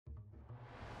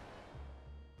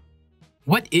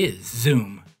What is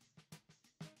Zoom?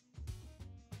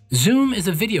 Zoom is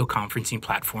a video conferencing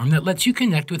platform that lets you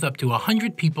connect with up to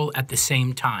 100 people at the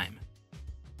same time.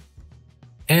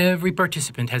 Every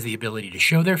participant has the ability to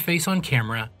show their face on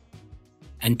camera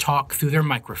and talk through their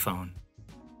microphone.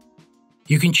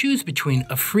 You can choose between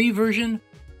a free version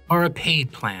or a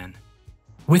paid plan.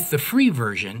 With the free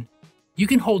version, you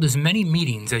can hold as many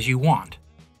meetings as you want,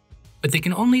 but they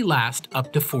can only last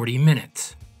up to 40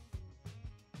 minutes.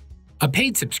 A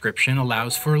paid subscription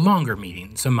allows for longer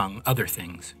meetings, among other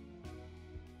things.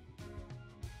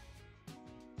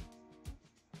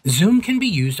 Zoom can be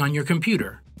used on your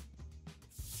computer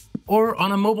or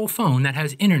on a mobile phone that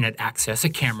has internet access, a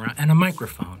camera, and a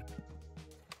microphone.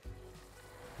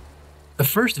 The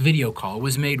first video call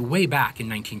was made way back in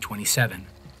 1927.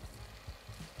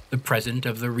 The president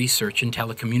of the research and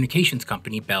telecommunications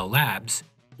company Bell Labs,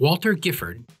 Walter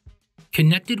Gifford,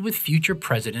 connected with future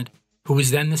president, who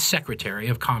was then the Secretary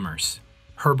of Commerce,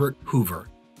 Herbert Hoover.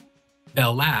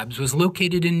 Bell Labs was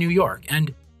located in New York,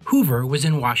 and Hoover was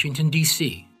in Washington,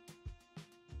 D.C.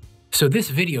 So this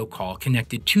video call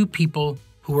connected two people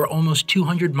who were almost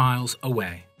 200 miles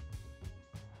away.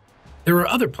 There are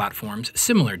other platforms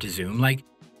similar to Zoom, like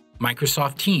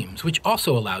Microsoft Teams, which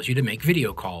also allows you to make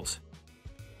video calls.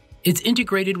 It's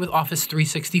integrated with Office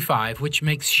 365, which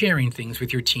makes sharing things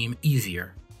with your team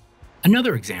easier.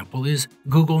 Another example is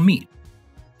Google Meet,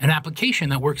 an application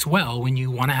that works well when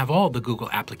you want to have all the Google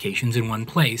applications in one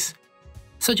place,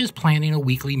 such as planning a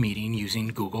weekly meeting using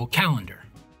Google Calendar.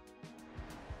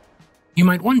 You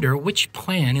might wonder which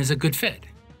plan is a good fit.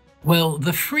 Well,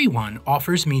 the free one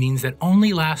offers meetings that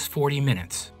only last 40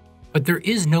 minutes, but there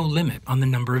is no limit on the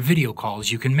number of video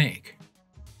calls you can make.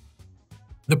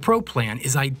 The Pro plan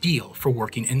is ideal for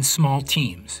working in small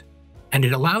teams, and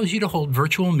it allows you to hold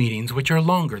virtual meetings which are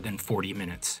longer than 40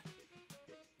 minutes.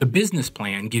 The Business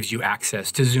plan gives you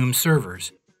access to Zoom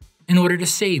servers in order to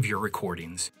save your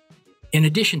recordings, in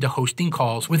addition to hosting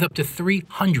calls with up to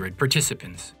 300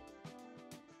 participants.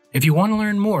 If you want to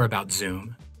learn more about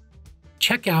Zoom,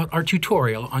 check out our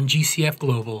tutorial on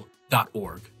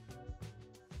gcfglobal.org.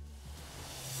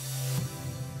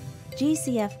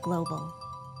 GCF Global,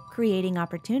 creating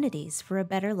opportunities for a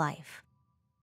better life.